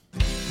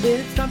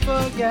It's time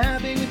for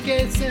Gabbing with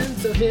Gayson,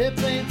 so hip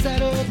and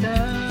settle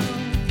down.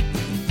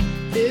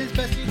 It's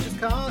best you just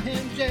call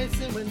him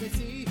Jason when they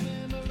see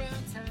him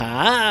around town.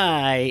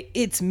 Hi,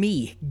 it's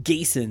me,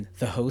 Gayson,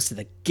 the host of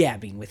the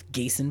Gabbing with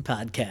Gayson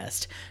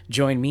podcast.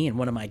 Join me and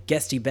one of my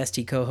guesty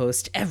bestie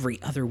co-hosts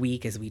every other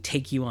week as we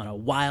take you on a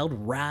wild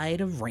ride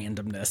of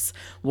randomness.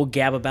 We'll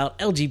gab about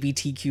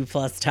LGBTQ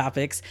plus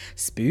topics,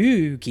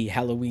 spooky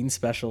Halloween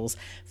specials,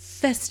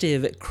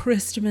 festive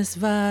Christmas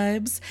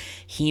vibes,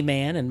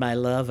 He-Man and my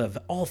love of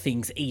all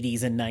things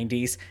 80s and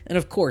 90s, and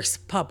of course,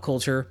 pop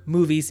culture,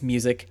 movies,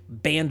 music,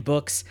 banned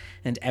books,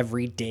 and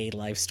everyday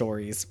life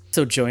stories.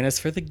 So join us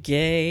for the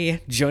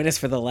gay, join us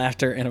for the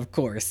laughter, and of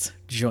course,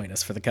 join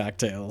us for the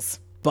cocktails.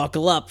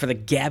 Buckle up for the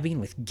Gabbing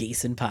with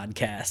Gayson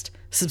podcast.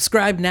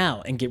 Subscribe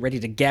now and get ready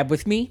to gab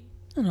with me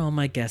and all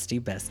my guesty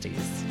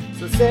besties.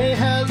 So say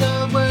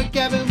hello, we're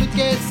Gabbing with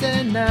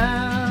Gayson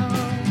now.